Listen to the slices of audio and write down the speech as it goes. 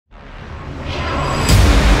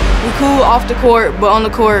We cool off the court, but on the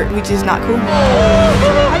court, we just not cool.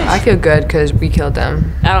 I feel good because we killed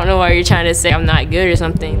them. I don't know why you're trying to say I'm not good or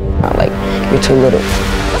something. Like, you're too little.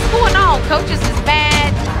 What's going on? Coaches is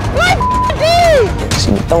bad. What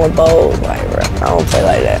She be throwing balls, like, bro, I don't play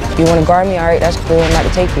like that. You want to guard me? All right, that's cool. I'm about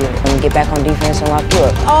to take you. I'm going to get back on defense and lock you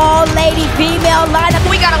up. all lady female lineup.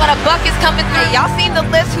 We got a lot of buckets coming through. Y'all seen the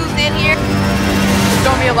list who's in here?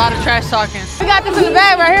 Don't be a lot of trash talking. We got this in the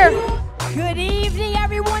bag right here. Good evening,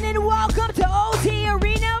 everyone, and welcome to OT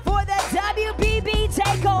Arena for the WBB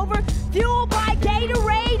Takeover, fueled by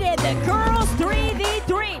Gatorade and the girls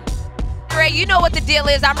 3v3. Right, you know what the deal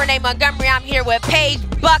is. I'm Renee Montgomery. I'm here with Paige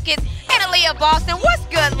Bueckers and Aaliyah Boston. What's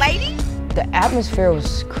good, lady? The atmosphere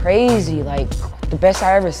was crazy, like the best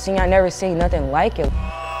I ever seen. I never seen nothing like it.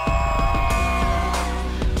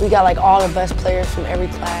 We got like all the best players from every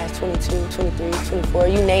class, 22, 23, 24,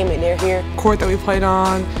 you name it, they're here. Court that we played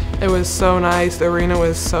on, it was so nice. The arena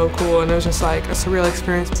was so cool, and it was just like a surreal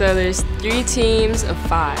experience. So there's 3 teams of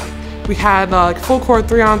 5. We had like full court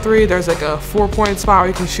 3-on-3. There's like a 4-point spot where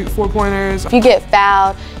you can shoot 4-pointers. If you get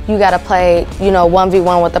fouled, you gotta play,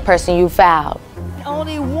 1v1 with the person you fouled.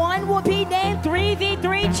 Only one will be named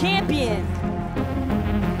 3v3 champion.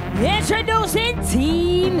 Introducing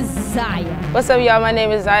Team Zaya. What's up, y'all? My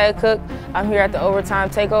name is Zaya Cook. I'm here at the Overtime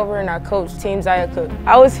Takeover, and I coach Team Zaya Cook.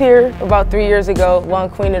 I was here about 3 years ago, won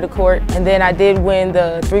Queen of the Court, and then I did win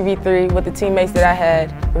the 3v3 with the teammates that I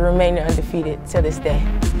had. We remain undefeated to this day.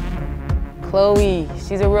 Chloe,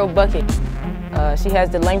 she's a real bucket. She has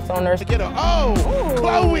the length on her. Oh,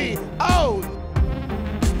 Chloe, oh!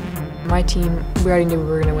 My team, we already knew we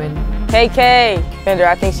were gonna win. KK, Fender,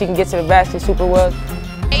 I think she can get to the basket super well.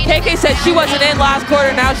 KK said she wasn't in last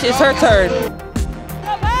quarter, now it's her turn.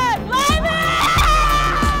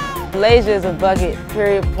 Malaysia is a bucket,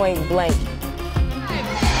 period, point blank.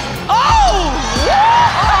 Oh!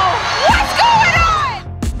 What's going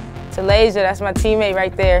on? Malaysia, that's my teammate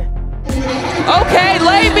right there. Okay,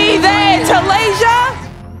 lay me there, Talasia.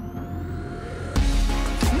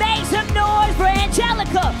 Make some noise for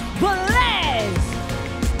Angelica Velez.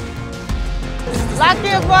 Lock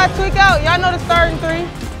in before I tweak out. Y'all know the starting 3.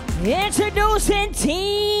 Introducing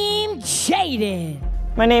Team Jaden.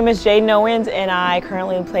 My name is Jaden Owens, and I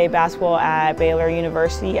currently play basketball at Baylor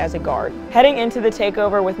University as a guard. Heading into the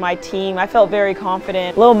takeover with my team, I felt very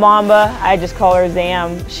confident. Little Mamba, I just call her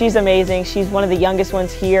Zam. She's amazing. She's one of the youngest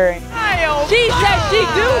ones here. She said she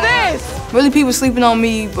do this. Really, people sleeping on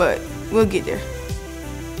me, but we'll get there.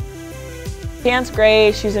 Chance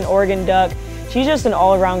Gray, she's an Oregon Duck. She's just an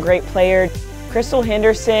all-around great player. Crystal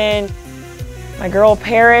Henderson, my girl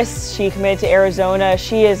Paris, she committed to Arizona.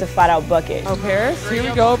 She is a flat-out bucket. Oh, Paris, here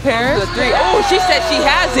we go, Paris. Oh, she said she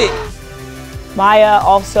has it. Maya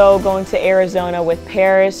also going to Arizona with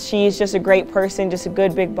Paris. She's just a great person, just a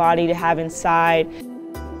good big body to have inside.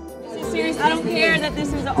 Serious, I don't care that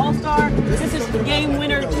this is an all-star. This is game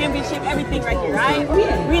winner, championship, everything right here, all right?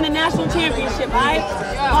 We in the national championship, all right?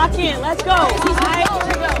 Lock in, let's go, all right?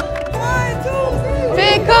 Here we go. 1, 2, 3.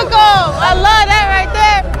 Big Coco, I love that right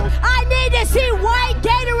there. I need to see white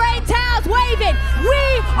Gatorade towels waving.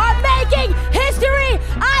 We are making history.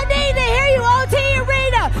 I need to hear you, OT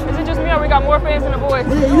Arena. Is it just me or we got more fans than the boys?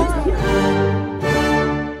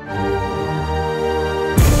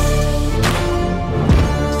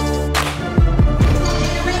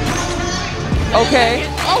 Okay.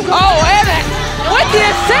 Oh, and with the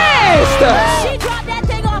assist! She dropped that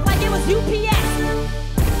thing off like it was UPS.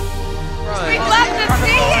 We'd love to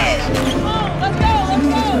see it. Let's go, let's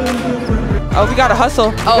go. Oh, we got a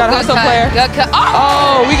hustle. We got a hustle player. Good cut.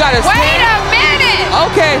 Oh, we got a spin. Wait a minute.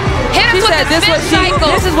 Okay. Hit us She with said the spin cycle.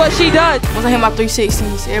 this is what she does. Once I hit my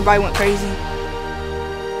 360s, everybody went crazy.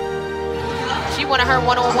 She wanted her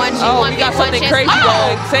one-on-one. She Oh, wanted we got something punches. crazy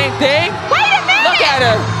going. Same thing. Wait a minute. Look at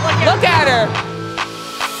her. Look at her.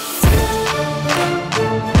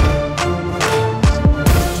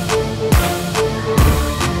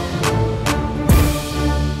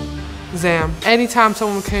 Zam. Anytime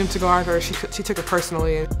someone came to guard her, she took it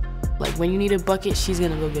personally. Like when you need a bucket, she's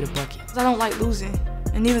gonna go get a bucket. I don't like losing,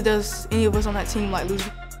 and neither does any of us on that team like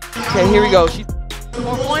losing. Okay, here we go. She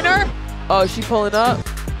 4-pointer. Oh, she pulling up.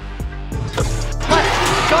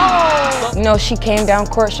 Let's go. She came down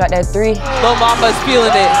court, shot that 3. Lil Mama's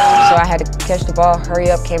feeling it. So I had to catch the ball,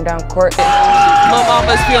 hurry up, came down court. Lil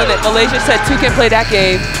Mama's feeling it. Malaysia said 2 can play that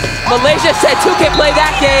game. Malaysia said 2 can play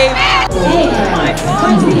that game.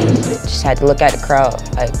 Just had to look at the crowd.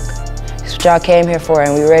 Like, that's what y'all came here for,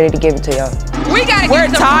 and we ready to give it to y'all. We gotta We're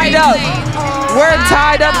get some tied up. We're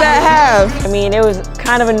tied up at half. I mean, it was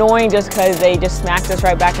kind of annoying just because they just smacked us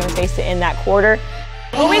right back in the face to end that quarter.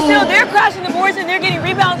 But we still, they're crashing the boards and they're getting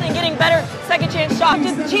rebounds and getting better second chance shots.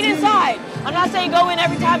 Just cheat inside. I'm not saying go in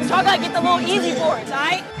every time, but y'all gotta get the little easy boards, all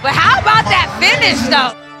right? But how about that finish,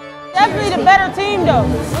 though? Definitely the better team, though.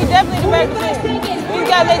 We definitely the better team. We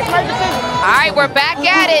gotta make smart decisions. All right, we're back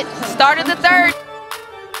at it. Start of the third.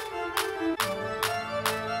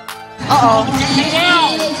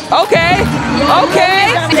 Okay.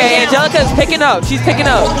 Okay, Angelica's picking up. She's picking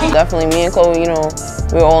up. Definitely me and Chloe, you know,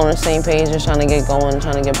 we're all on the same page, just trying to get going,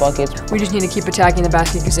 trying to get buckets. We just need to keep attacking the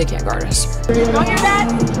basket because they can't guard us. Don't hear that?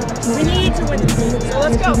 We need to win this game, so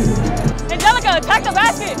let's go. Angelica, attack the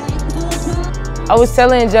basket. I was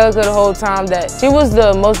telling Angelica the whole time that she was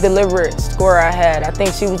the most deliberate scorer I had. I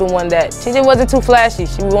think she was the one that, she just wasn't too flashy.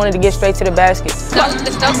 She wanted to get straight to the basket. So,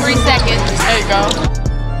 there's no 3 seconds. There you go.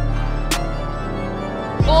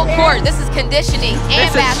 Full court, this is conditioning and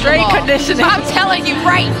This is straight basketball. conditioning. I'm telling you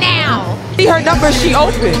right now. See her numbers, she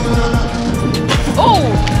open. Ooh.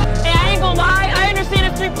 Hey, I ain't gonna lie, I understand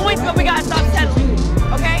it's 3 points, but we gotta stop settling,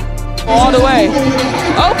 okay? All the way.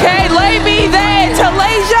 Okay, lay me there,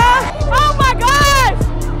 Takeover. Oh my gosh!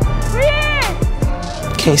 We in!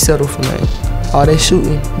 Can't settle for nothing. All that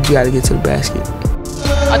shooting, you gotta get to the basket.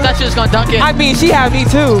 I thought she was gonna dunk it. I mean, she had me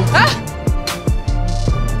too.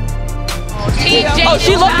 Oh,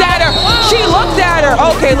 she looked at her. She looked at her.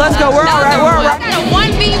 Okay, let's go. We're all right. We're all right. Got a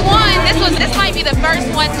 1v1. This might be the first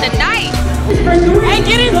one tonight. Hey,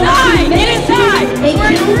 get inside! Get inside!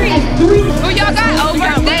 Who y'all got? Oh,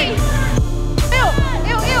 first thing.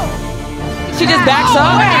 She just backs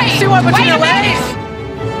up. Wait, She went between her wait a legs.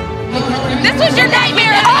 minute. This was your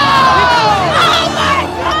nightmare. Oh my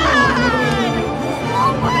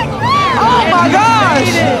God! Oh my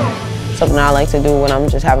gosh! Something I like to do when I'm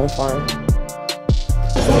just having fun.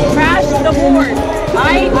 Crash the board. All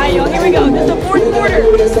right, yo, here we go. This is the fourth quarter.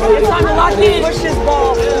 It's time to lock in. Push this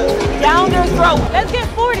ball down their throat. Let's get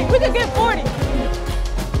 40. We can get 40.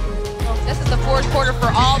 This is the fourth quarter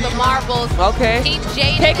for all the marbles. Okay. Team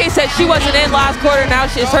Jade. KK said she wasn't in last quarter. Now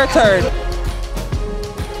it's her turn.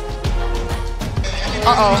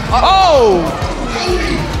 Oh!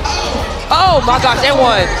 Oh my gosh! And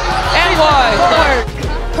one. And one.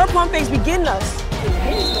 Her pump fakes be getting us.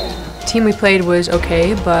 The team we played was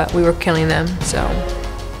okay, but we were killing them, so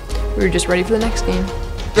we were just ready for the next game.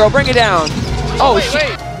 Girl, bring it down. Oh, wait.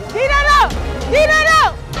 shit. Get that up! Get that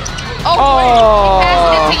up! Oh, wait.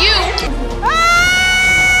 Passing it to you.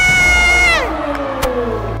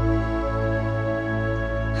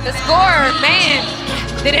 The score, man.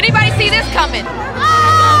 Did anybody see this coming?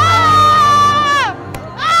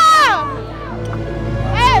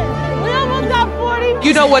 Hey, we almost got 40.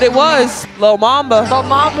 You know what it was? Lil Mamba. But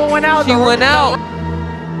Mama went out. She went out.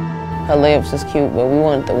 Her layups is cute, but we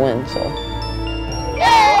wanted to win, so.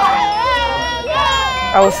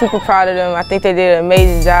 I was super proud of them. I think they did an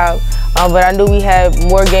amazing job, but I knew we had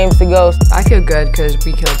more games to go. I feel good because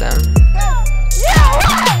we killed them.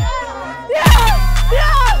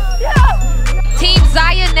 Team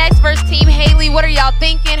Zaya next versus Team Haley. What are y'all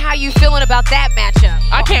thinking? How you feeling about that matchup?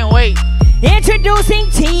 I can't wait. Introducing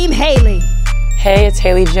Team Haley. Hey, it's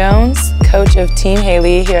Haley Jones, coach of Team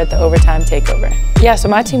Haley here at the Overtime Takeover. Yeah, so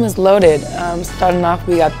my team was loaded. Starting off,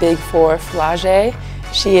 we got big four flau'jae.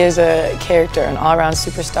 She is a character, an all-around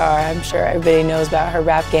superstar. I'm sure everybody knows about her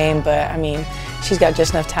rap game, but I mean, she's got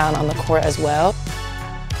just enough talent on the court as well.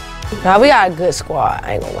 Now we got a good squad,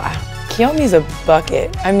 I ain't gonna lie. Kiyomi's a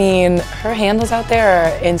bucket. I mean, her handles out there are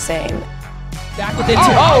insane. Back within two.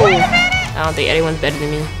 Oh! I don't think anyone's better than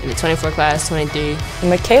me in the 24 class, 23.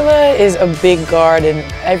 Michaela is a big guard in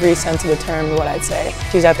every sense of the term, what I'd say.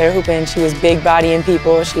 She was out there hooping, she was big bodying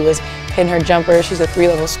people, she was hitting her jumper, she's a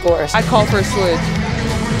 3-level scorer. I call for a switch.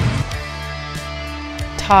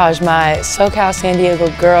 Taj, my SoCal San Diego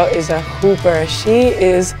girl, is a hooper. She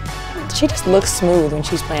just looks smooth when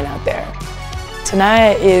she's playing out there.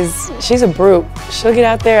 Tanaya she's a brute. She'll get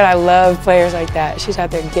out there, and I love players like that. She's out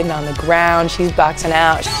there getting on the ground, she's boxing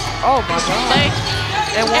out. Oh my God.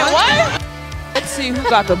 And what? Let's see who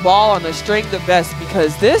got the ball on the string the best,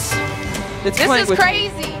 because this is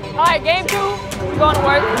crazy. All right, game 2, we're going to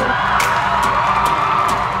work.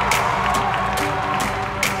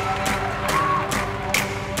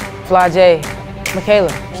 flau'jae, Michaela,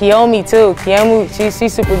 Kiyomi too. Kiyomi,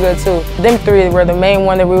 she's super good too. Them three were the main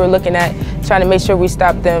one that we were looking at, trying to make sure we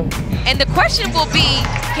stopped them. And the question will be,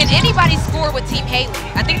 can anybody score with Team Haley?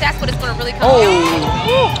 I think that's what it's going to really come down to.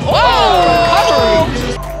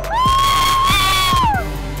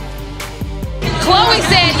 Chloe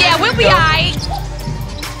said, yeah, we'll be all right.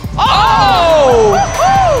 Oh!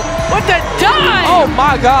 What the dime? Oh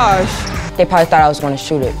my gosh. They probably thought I was going to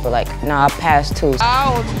shoot it, but like, nah, I passed too.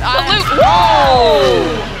 Oh,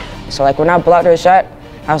 Whoa! So like when I blocked her shot,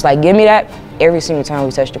 I was like, give me that every single time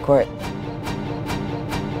we touched the court.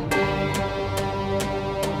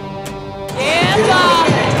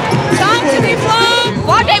 Time to be flung.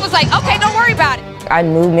 flau'jae was like, okay, don't worry about it. I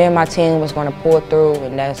knew me and my team was going to pull through,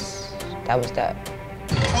 and that was that.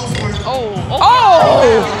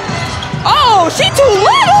 Oh, she too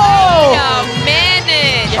little! Wait a minute.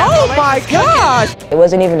 Oh my gosh! It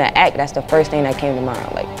wasn't even an act. That's the first thing that came to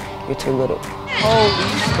mind. Like, you're too little. Holy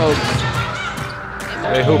smokes.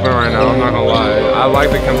 They hooping right now, I'm not gonna lie. I like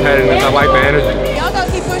the competitiveness, I like the energy. Y'all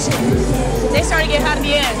gotta keep pushing. They starting to get hot in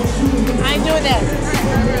the end. I ain't doing that.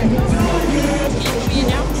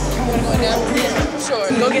 Sure,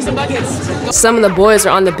 go get some buckets. Some of the boys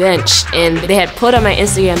were on the bench, and they had put on my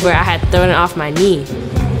Instagram where I had thrown it off my knee.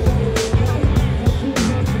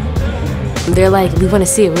 They're like, we want to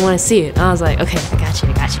see it, we want to see it. And I was like, okay, I got you,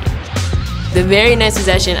 I got you. The very next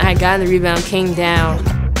possession, I had gotten the rebound, came down.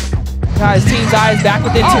 Guys, Team Zaya is back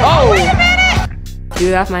within two. Oh! Wait a minute! Threw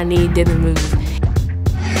it off my knee, didn't move.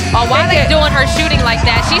 Oh, why are they doing her shooting like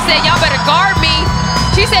that? She said, y'all better guard me.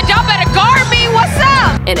 She said, y'all better guard me, what's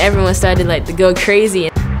up? And everyone started like to go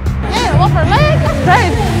crazy. Yeah, off her leg, that's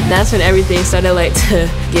crazy. That's when everything started like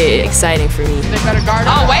to get exciting for me. They better guard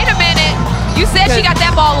her. Oh, wait a minute. You said she got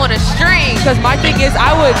that ball on a string. Because my thing is,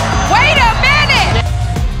 I would... Wait a minute!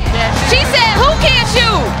 She said, who can't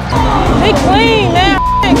shoot? They clean, man.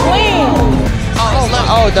 They clean.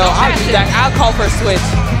 Oh no, I'll do that. I'll call for a switch.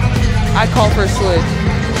 I call for a switch.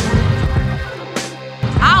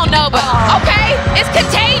 I don't know, but okay, it's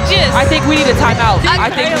contagious. I think we need a timeout.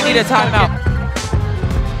 I think we need a timeout.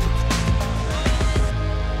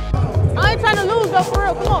 I ain't trying to lose though, for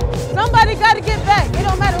real. Come on. Somebody got to get back. It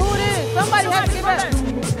don't matter who it is. Somebody has to get back.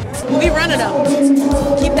 We running them.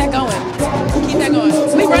 Keep that going. Keep that going.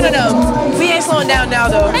 We running them. We ain't slowing down now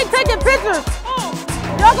though. They taking pictures.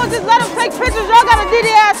 Y'all gonna just let them take pictures. Y'all gotta D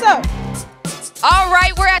their ass up. All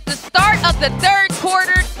right, we're at the start of the third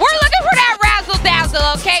quarter. We're looking for that razzle-dazzle,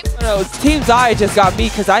 okay? No, Team Zaya just got me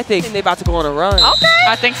because I think they about to go on a run. Okay.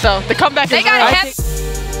 I think so. The comeback They got a heavy...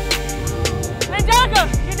 Jaka,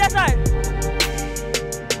 get that side.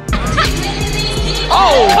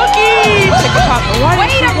 Oh! Cookie!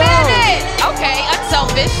 Wait a minute! Okay,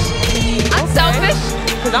 unselfish. Unselfish.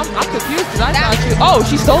 Because I'm confused because I thought you... Oh,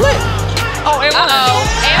 she stole it? Oh, it was. Uh-oh.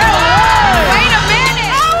 Wait a minute!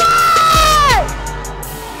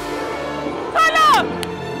 Turn up!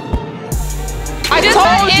 I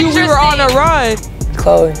told you we were on a run.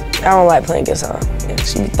 Chloe, I don't like playing against her.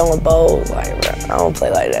 She be throwing bowls, like, bro, I don't play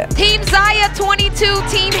like that. Team Zaya 22,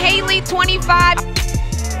 Team Haley 25.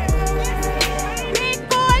 Big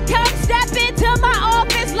boy, come step into my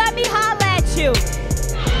office. Let me holla at you.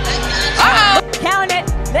 Uh-oh. Count it.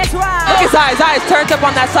 Let's ride. Look at Zaya. Zaya's turned up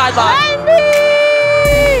on that sideline.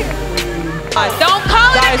 Don't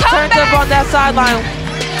call it a Zaya's turned up on that sideline.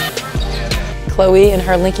 Chloe and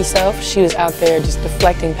her linky self, she was out there just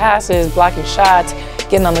deflecting passes, blocking shots,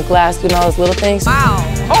 getting on the glass, doing all those little things. Wow.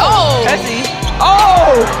 Oh! Tessie.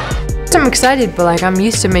 Oh! I'm excited, but like I'm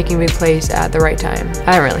used to making big plays at the right time.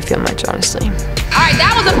 I don't really feel much, honestly. All right,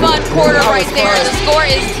 that was a fun quarter right there. The score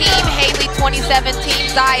is Team Haley 27, Team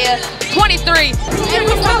Zaya 23. Hey,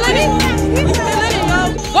 we feeling it?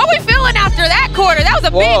 What we feeling after that quarter? That was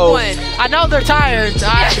a big one. I know they're tired.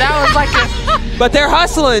 That was like a... But they're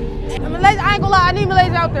hustling. I ain't gonna lie, I need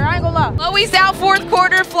Malaysia out there. I ain't gonna lie. Chloe's out fourth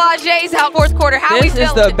quarter, flau'jae's out fourth quarter. How we This feeling?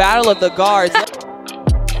 is the battle of the guards. Wait.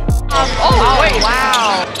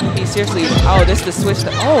 Wow. Seriously. Oh, this is the switch.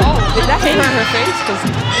 Did that hit her in her face?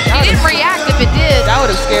 She didn't react if it did. That would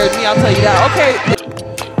have scared me, I'll tell you that. Okay.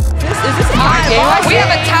 Is this a tie game? We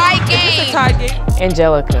have a tie game. Is this a tie game?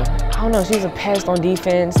 Angelica, I don't know, she was a pest on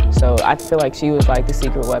defense, so I feel like she was like the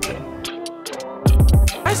secret weapon.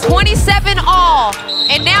 27 all.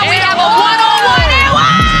 And now we have a one-on-one and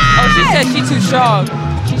one. Oh, she said she's too strong.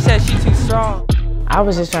 She said she's too strong. I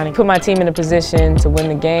was just trying to put my team in a position to win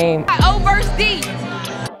the game. O versus D.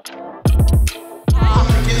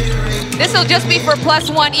 This will just be for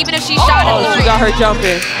 +1, even if she shot a three. She got her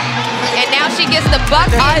jumping. And now she gets the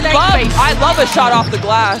bucket. I love a shot off the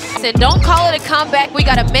glass. And don't call it a comeback. We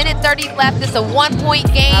got a minute 30 left. It's a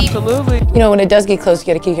 1-point game. Absolutely. You know, when it does get close,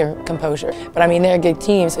 you gotta keep your composure. But I mean, they're a good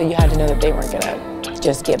team, so you had to know that they weren't gonna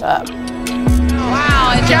just give up.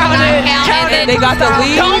 Wow, and count it. They got the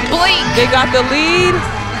lead. Don't blink. They got the lead.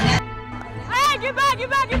 Hey, get back.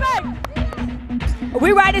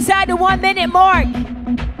 We right inside the 1 minute mark.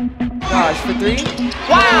 gosh, for 3?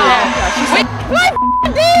 Wow. Yeah,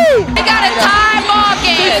 They got a tie ball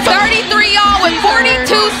game. 33 all with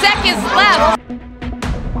 42 seconds left.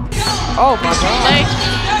 Oh my God.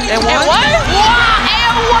 And one? Wow,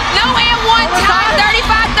 and one. No, and one. Tie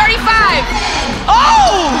 35-35.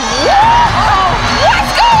 Oh!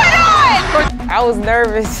 What's going on? I was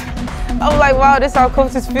nervous. I was like, wow, this how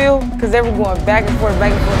coaches feel? Because they were going back and forth,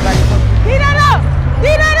 back and forth, back and forth. Beat that up!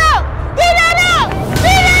 Beat that up! Beat that up!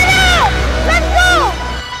 Beat that up! Let's go!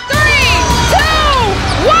 3,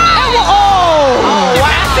 2, 1. Oh,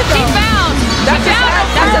 wow. She found.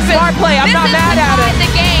 That's a smart play. I'm not mad at her.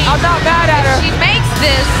 I'm not mad at her. If she makes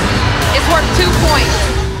this, it's worth 2 points.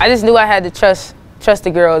 I just knew I had to trust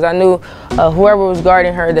the girls. I knew whoever was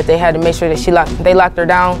guarding her that they had to make sure that they locked her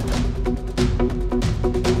down.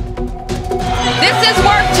 This is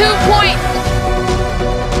worth 2 points.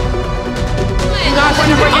 Oh,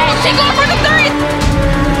 she going for the 3.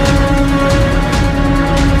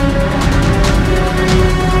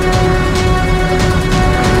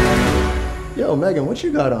 Yo, Megan, what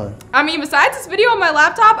you got on? I mean, besides this video on my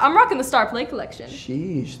laptop, I'm rocking the Star Play collection.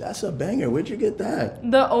 Sheesh, that's a banger. Where'd you get that?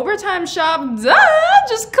 The Overtime shop, duh!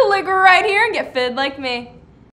 Just click right here and get fitted like me.